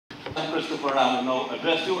Christopher, I will now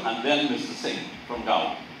address you, and then Mr. Singh from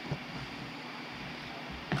Guyana.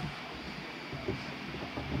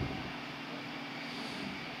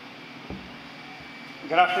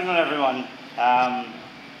 Good afternoon, everyone.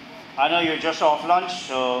 I know you're just off lunch,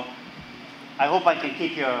 so I hope I can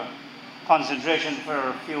keep your concentration for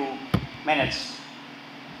a few minutes.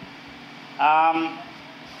 I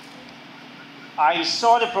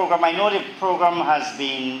saw the program. I know the program has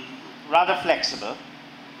been rather flexible.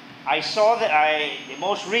 I saw that the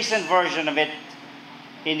most recent version of it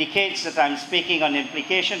indicates that I'm speaking on the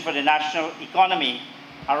implication for the national economy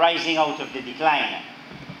arising out of the decline.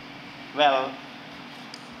 Well,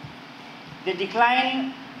 the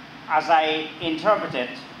decline, as I interpret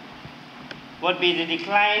it, would be the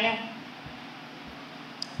decline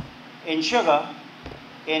in sugar.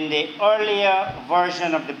 In the earlier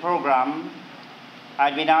version of the program,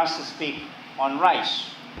 I'd been asked to speak on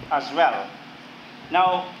rice as well.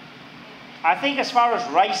 Now, I think as far as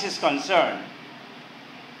rice is concerned,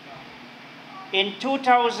 in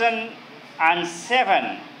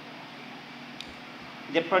 2007,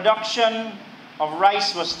 the production of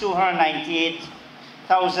rice was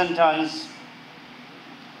 298,000 tons,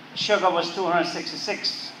 sugar was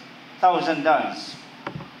 266,000 tons.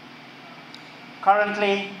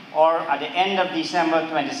 Currently, or at the end of December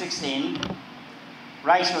 2016,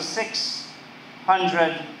 rice was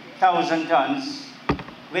 600,000 tons,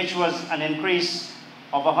 which was an increase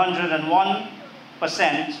of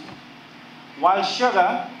 101%, while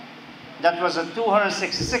sugar, that was at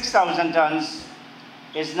 266,000 tons,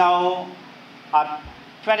 is now at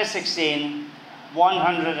 2016,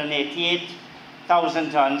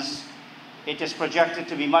 188,000 tons. It is projected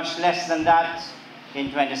to be much less than that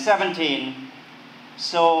in 2017.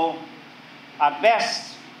 So, at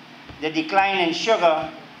best, the decline in sugar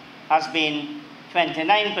has been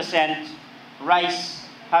 29%, rice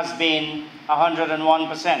has been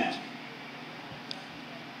 101%.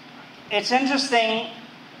 It's interesting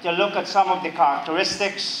to look at some of the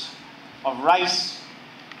characteristics of rice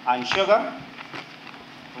and sugar.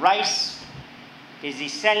 Rice is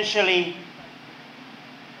essentially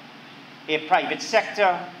a private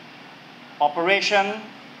sector operation,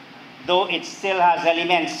 though it still has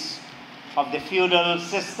elements of the feudal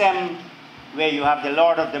system where you have the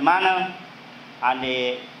lord of the manor and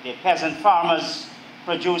the peasant farmers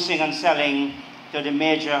producing and selling to the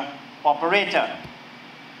major operator.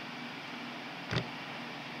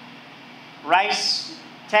 Rice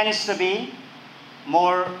tends to be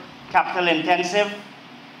more capital intensive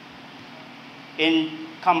in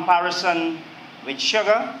comparison with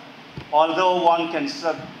sugar, although one can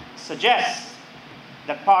suggest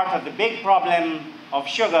that part of the big problem of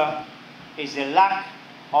sugar is the lack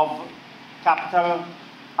of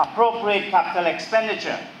appropriate capital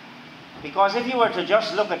expenditure. Because if you were to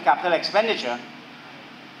just look at capital expenditure,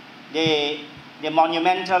 the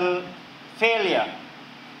monumental failure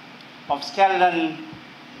of Skeleton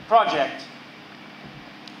project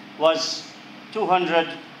was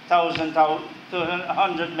 200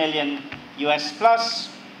 million US plus.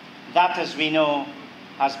 That, as we know,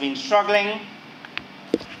 has been struggling.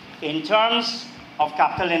 In terms of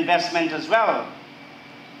capital investment as well,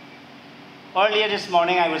 earlier this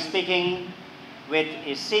morning I was speaking with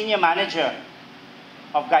a senior manager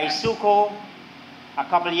of Gaisuco a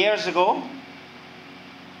couple of years ago,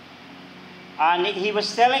 and he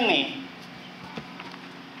was telling me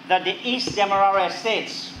that the East Demerara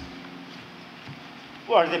estates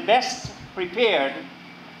were the best prepared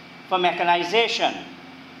for mechanization.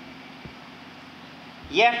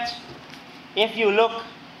 Yet, if you look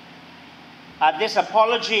at this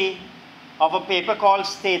apology of a paper called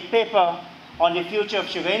State Paper on the Future of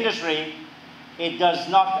Sugar Industry, it does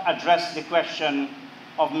not address the question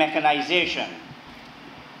of mechanization.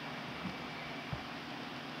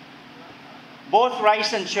 Both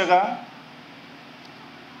rice and sugar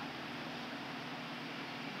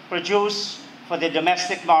produce for the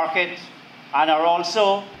domestic market and are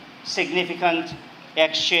also significant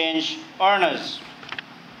exchange earners.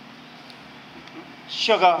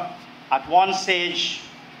 Sugar at one stage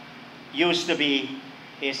used to be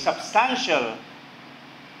a substantial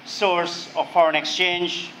source of foreign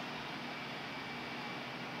exchange.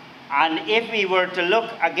 And if we were to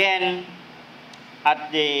look again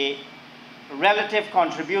at the relative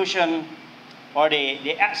contribution, or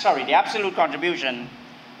the absolute contribution,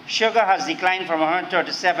 sugar has declined from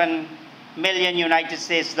 137 million United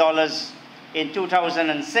States dollars in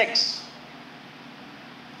 2006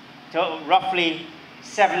 to roughly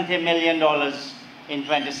 $70 million in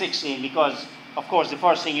 2016, because, of course, the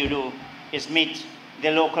first thing you do is meet the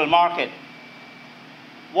local market.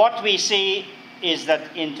 What we see is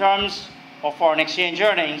that in terms of foreign exchange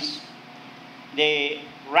earnings, the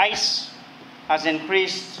rice has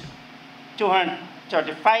increased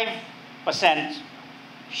 235%,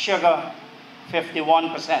 sugar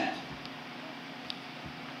 51%.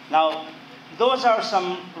 Now, those are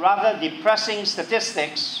some rather depressing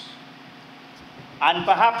statistics and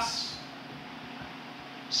perhaps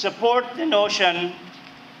support the notion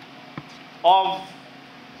of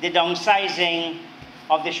the downsizing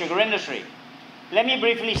of the sugar industry. Let me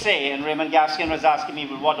briefly say, and Raymond Gaskin was asking me,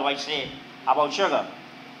 well, what do I say about sugar?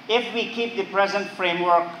 If we keep the present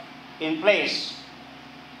framework in place,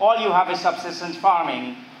 all you have is subsistence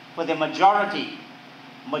farming for the majority,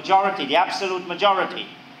 the absolute majority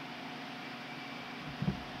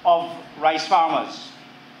of rice farmers.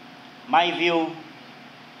 My view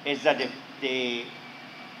is that the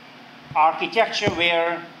architecture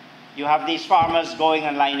where you have these farmers going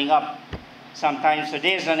and lining up, sometimes for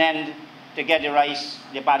days on end, to get the rice,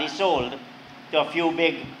 the paddy sold to a few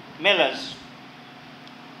big millers,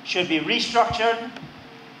 should be restructured.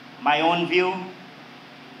 My own view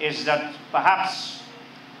is that perhaps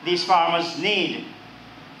these farmers need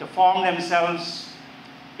to form themselves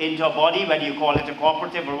into a body, whether you call it a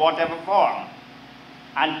cooperative or whatever form,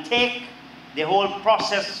 and take the whole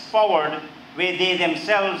process forward where they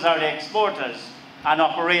themselves are the exporters and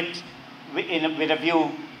operate with a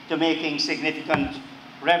view to making significant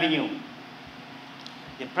revenue.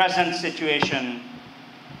 The present situation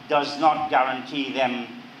does not guarantee them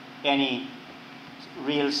any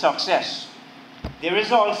real success. There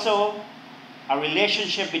is also a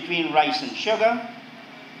relationship between rice and sugar.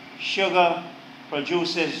 Sugar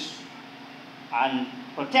produces and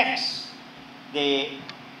protects the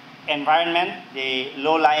environment, the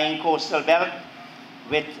low-lying coastal belt,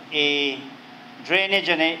 with a drainage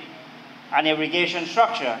and an irrigation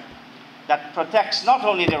structure that protects not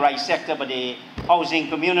only the rice sector but the housing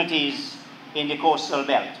communities in the coastal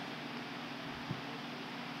belt.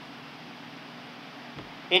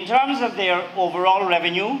 In terms of their overall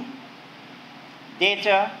revenue,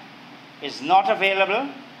 data is not available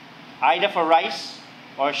either for rice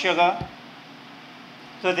or sugar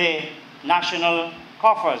to the national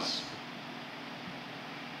coffers.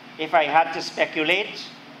 If I had to speculate,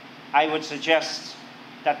 I would suggest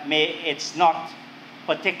that it's not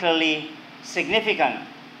particularly significant.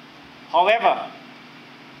 However,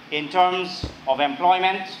 in terms of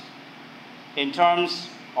employment, in terms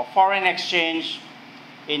of foreign exchange,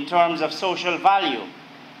 in terms of social value,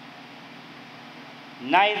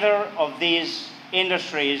 neither of these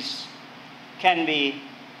industries can be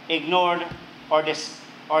ignored or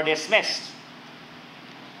dismissed.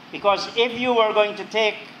 Because if you were going to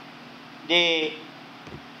take the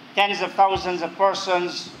tens of thousands of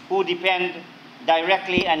persons who depend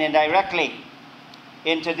directly and indirectly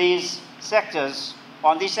into these sectors,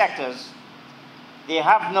 they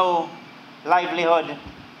have no livelihood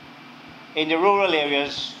in the rural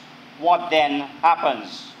areas. What then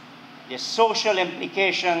happens? The social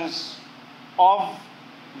implications of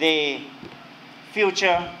the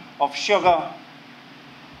future of sugar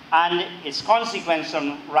and its consequence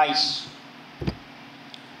on rice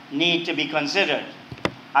need to be considered.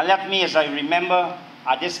 And let me, as I remember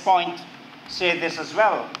at this point, say this as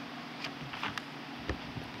well.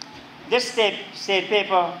 This state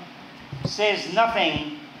paper says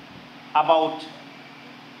nothing about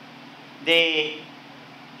the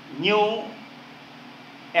new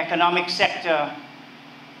economic sector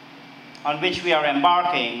on which we are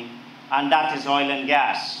embarking, and that is oil and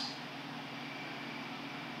gas.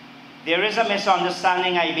 There is a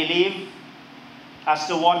misunderstanding, I believe, as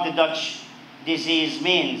to what the Dutch disease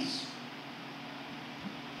means.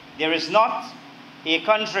 There is not a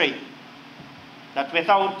country that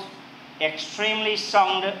without extremely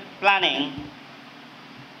sound planning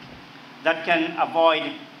that can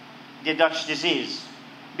avoid the Dutch disease.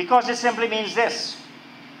 Because it simply means this: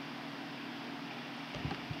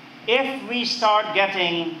 if we start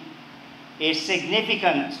getting a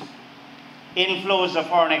significant inflows of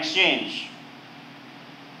foreign exchange,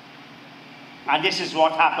 and this is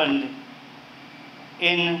what happened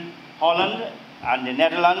in Holland and the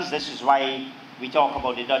Netherlands, this is why we talk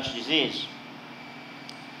about the Dutch disease.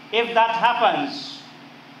 If that happens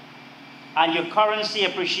and your currency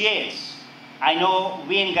appreciates, I know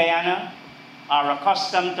we in Guyana are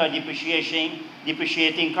accustomed to a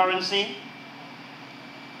depreciating currency,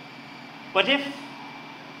 but if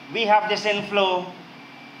we have this inflow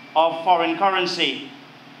of foreign currency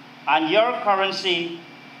and your currency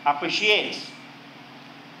appreciates,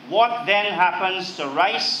 what then happens to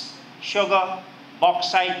rice, sugar,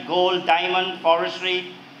 bauxite, gold, diamond,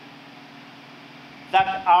 forestry,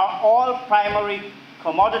 that are all primary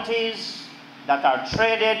commodities that are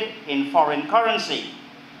traded in foreign currency.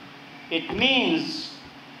 It means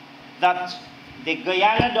that the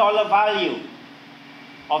Guyana dollar value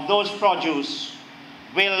of those produce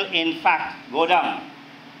will in fact go down.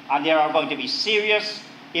 And there are going to be serious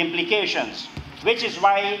implications, which is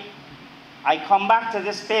why I come back to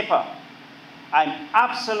this paper. I'm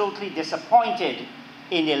absolutely disappointed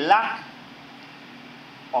in the lack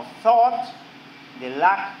of thought, the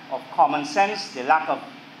lack of common sense, the lack of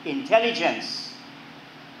intelligence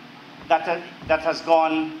that has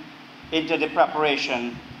gone into the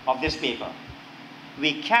preparation of this paper.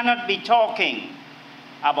 We cannot be talking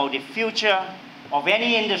about the future of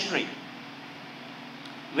any industry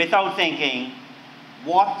without thinking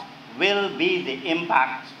what will be the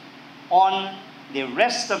impact on the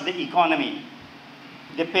rest of the economy.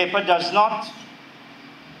 The paper does not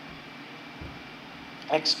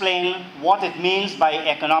explain what it means by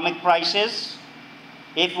economic prices.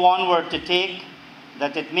 If one were to take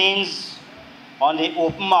that it means on the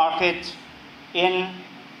open market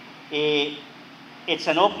it's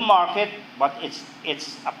an open market, but it's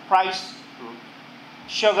a price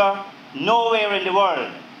sugar nowhere in the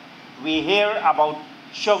world. We hear about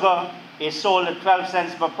sugar is sold at 12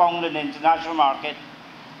 cents per pound in the international market.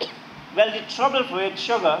 Well, the trouble with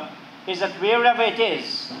sugar is that wherever it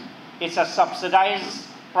is, it's a subsidized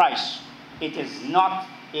price. It is not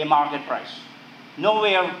a market price.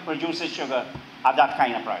 Nowhere produces sugar at that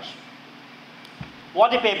kind of price.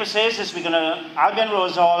 What the paper says is we're going to Albion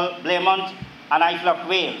Rosal, Blaemont, and Iflock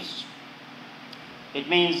Wales. It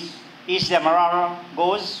means East Demerara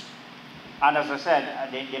goes, and as I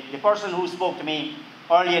said, the person who spoke to me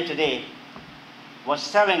earlier today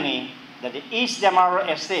was telling me that the East Demerara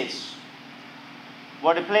estates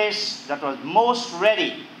were the place that was most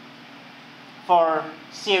ready for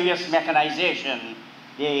serious mechanization.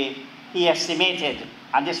 He estimated,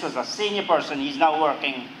 and this was a senior person, he's now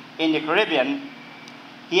working in the Caribbean,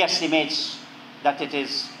 he estimates that it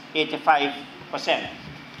is 85%.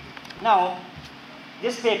 Now,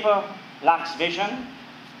 this paper lacks vision.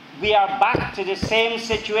 We are back to the same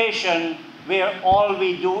situation where all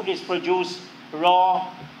we do is produce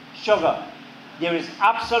raw sugar. There is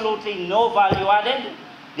absolutely no value added.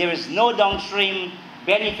 There is no downstream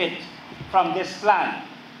benefit from this plan.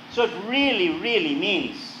 So it really, really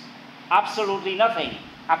means absolutely nothing.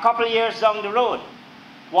 A couple of years down the road,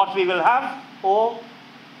 what we will have,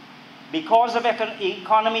 because of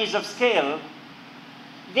economies of scale,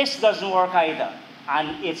 this doesn't work either,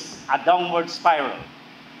 and it's a downward spiral.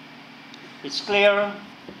 It's clear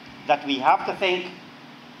that we have to think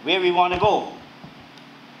where we want to go.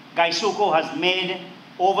 Gaisuco has made,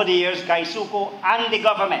 over the years, Gaisuco and the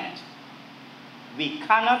government, we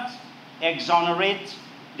cannot exonerate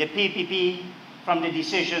the PPP from the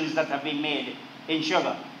decisions that have been made in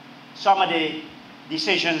sugar. Some of the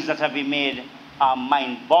decisions that have been made are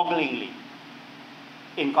mind-bogglingly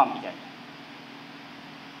incompetent.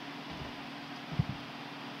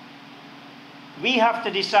 We have to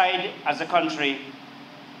decide as a country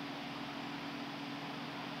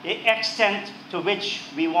the extent to which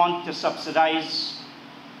we want to subsidize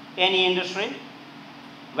any industry,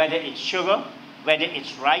 whether it's sugar, whether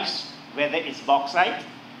it's rice, whether it's bauxite.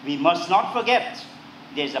 We must not forget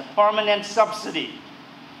there's a permanent subsidy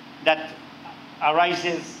that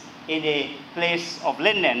arises in a place of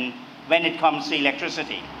linden when it comes to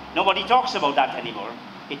electricity. Nobody talks about that anymore.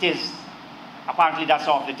 It is, apparently that's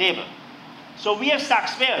off the table. So we as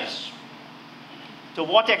taxpayers, to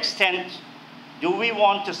what extent do we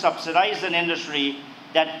want to subsidize an industry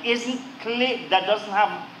that doesn't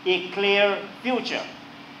have a clear future?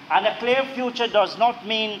 And a clear future does not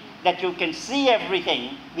mean that you can see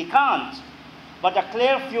everything. We can't. But a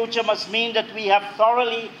clear future must mean that we have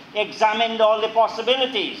thoroughly examined all the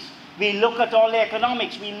possibilities. We look at all the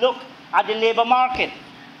economics. We look at the labor market.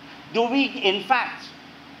 Do we, in fact,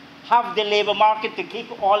 have the labor market to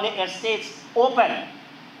keep all the estates open?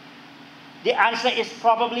 The answer is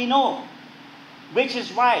probably no, which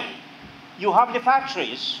is why you have the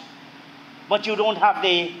factories, but you don't have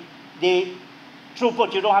the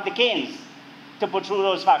throughput, you don't have the canes to put through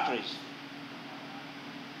those factories.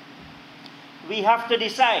 We have to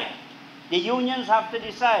decide. The unions have to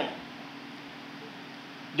decide.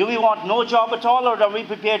 Do we want no job at all, or are we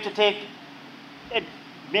prepared to take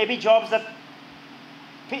maybe jobs that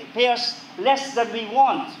pay us less than we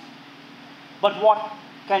want, but what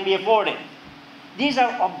can be afforded? These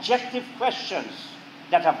are objective questions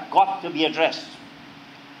that have got to be addressed.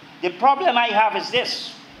 The problem I have is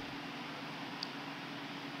this.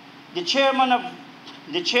 The chairman of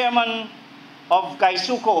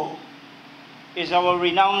Gaisuco is our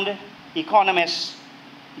renowned economist,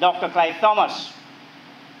 Dr. Clive Thomas.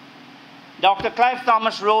 Dr. Clive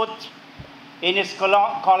Thomas wrote in his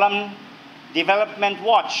column, Development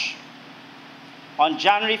Watch, on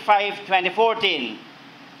January 5, 2014,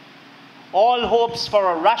 all hopes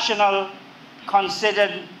for a rational,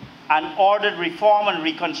 considered, and ordered reform and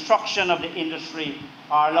reconstruction of the industry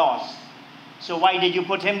are lost. So why did you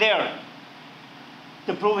put him there?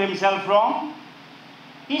 To prove himself wrong?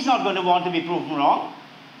 He's not going to want to be proven wrong.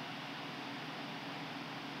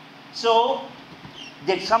 So,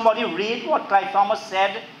 did somebody read what Clive Thomas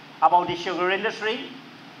said about the sugar industry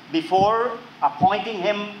before appointing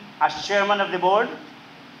him as chairman of the board?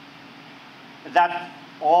 That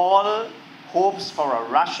all hopes for a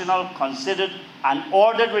rational, considered, and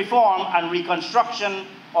ordered reform and reconstruction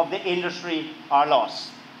of the industry are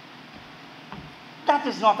lost. That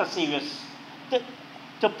is not a serious...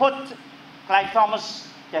 To put Clive Thomas,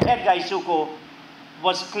 the head guy, Suko,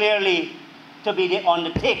 was clearly to be the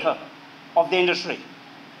undertaker of the industry,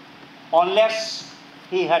 unless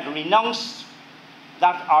he had renounced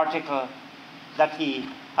that article that he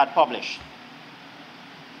had published.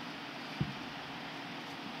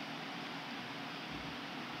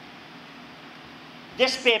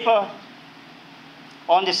 This paper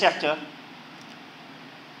on the sector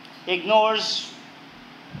ignores,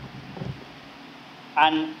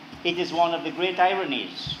 and it is one of the great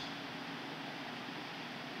ironies.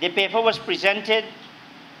 The paper was presented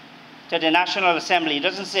to the National Assembly. It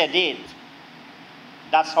doesn't say a date.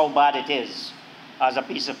 That's how bad it is as a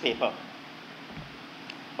piece of paper.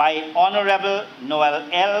 By Honorable Noel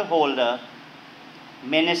L. Holder,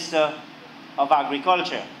 Minister of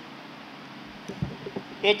Agriculture.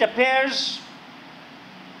 It appears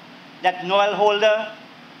that Noel Holder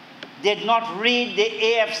did not read the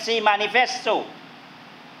AFC manifesto,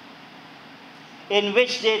 in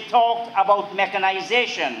which they talked about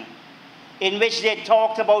mechanization, in which they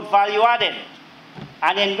talked about value added,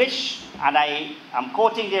 and in which, and I am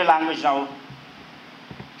quoting their language now,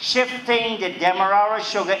 shifting the Demerara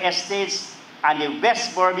sugar estates and the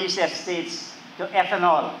West Berbice estates to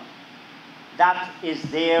ethanol. That is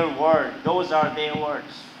their word. Those are their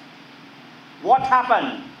words. What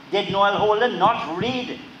happened? Did Noel Holder not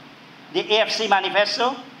read the AFC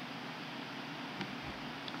manifesto?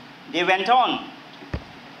 They went on.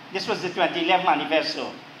 This was the 2011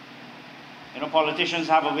 manifesto. You know, politicians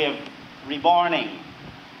have a way of reborning.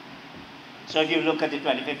 So if you look at the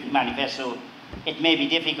 2015 manifesto, it may be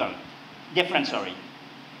different.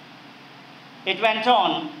 It went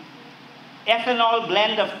on, ethanol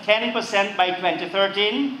blend of 10% by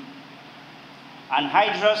 2013, and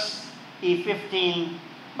hydrous E15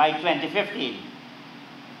 by 2015.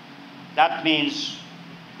 That means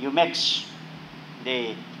you mix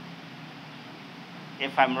the,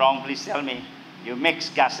 if I'm wrong, please tell me, you mix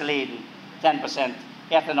gasoline, 10%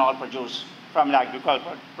 ethanol produced from the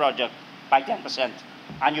agricultural project by 10%,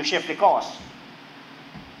 and you shift the cost.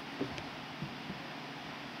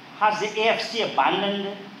 Has the AFC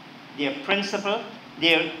abandoned their principle,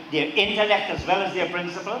 their intellect as well as their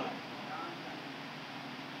principle?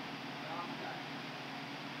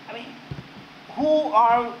 I mean,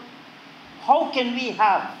 how can we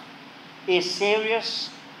have a serious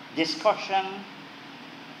discussion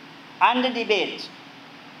and a debate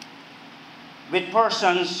with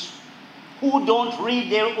persons who don't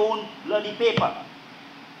read their own bloody paper?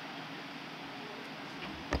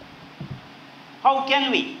 How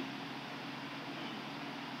can we?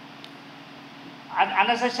 And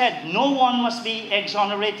as I said, no one must be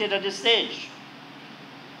exonerated at this stage.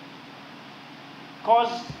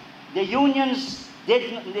 Because the unions,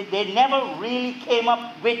 they never really came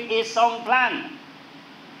up with a sound plan.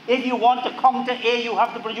 If you want to counter A, you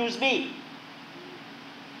have to produce B.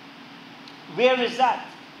 Where is that?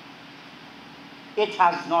 It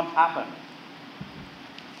has not happened.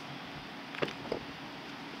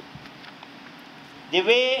 The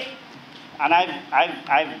way, and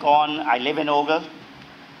I've gone, I live in Ogle.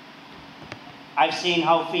 I've seen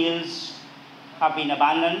how fields have been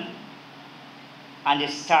abandoned, and the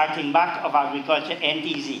starting back of agriculture ain't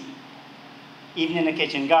easy, even in a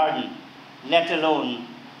kitchen garden, let alone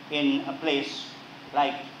in a place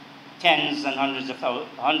like tens and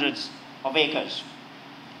hundreds of acres.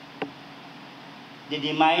 The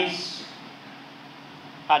demise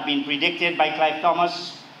had been predicted by Clive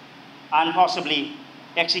Thomas and possibly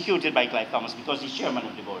executed by Clive Thomas because he's chairman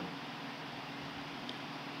of the board.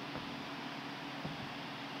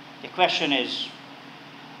 The question is,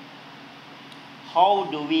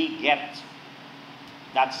 how do we get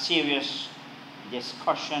that serious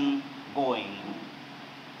discussion going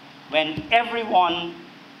when everyone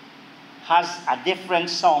has a different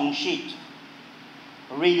song sheet,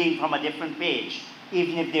 reading from a different page,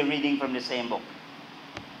 even if they're reading from the same book.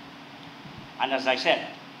 And as I said,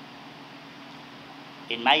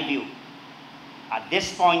 in my view, at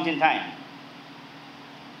this point in time,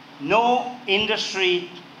 no industry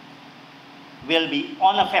will be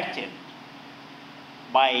unaffected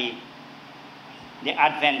by the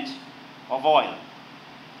advent of oil.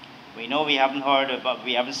 We know we haven't heard about,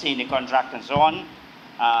 we haven't seen the contract and so on,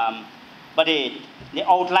 but the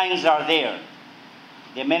outlines are there.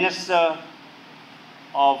 The Minister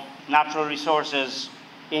of Natural Resources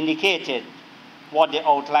indicated what the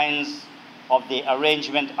outlines of the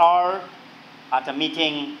arrangement are at a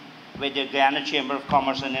meeting with the Guyana Chamber of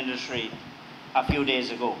Commerce and Industry a few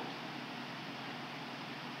days ago.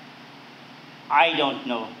 I don't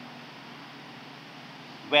know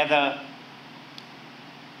whether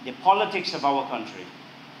the politics of our country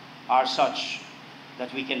are such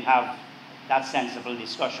that we can have that sensible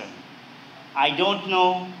discussion. I don't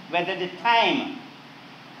know whether the time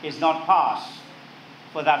is not past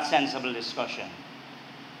for that sensible discussion.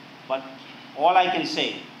 But all I can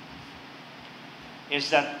say is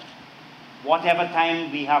that whatever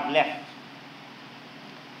time we have left,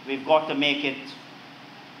 we've got to make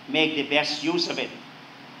the best use of it.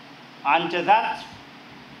 And to that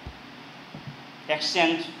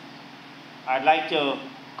extent, I'd like to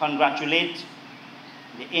congratulate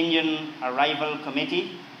the Indian Arrival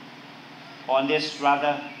Committee on this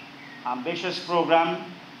rather ambitious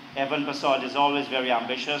program. Evan Prasad is always very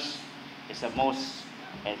ambitious. It's the most,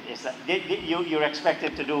 you're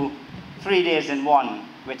expected to do 3 days in one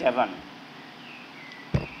with Evan.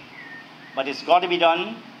 But it's got to be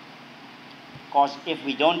done, because if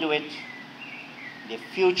we don't do it, the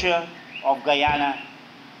future of Guyana,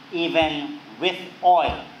 even with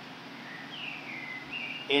oil,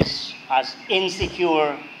 is as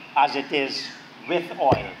insecure as it is with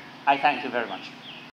oil. I thank you very much.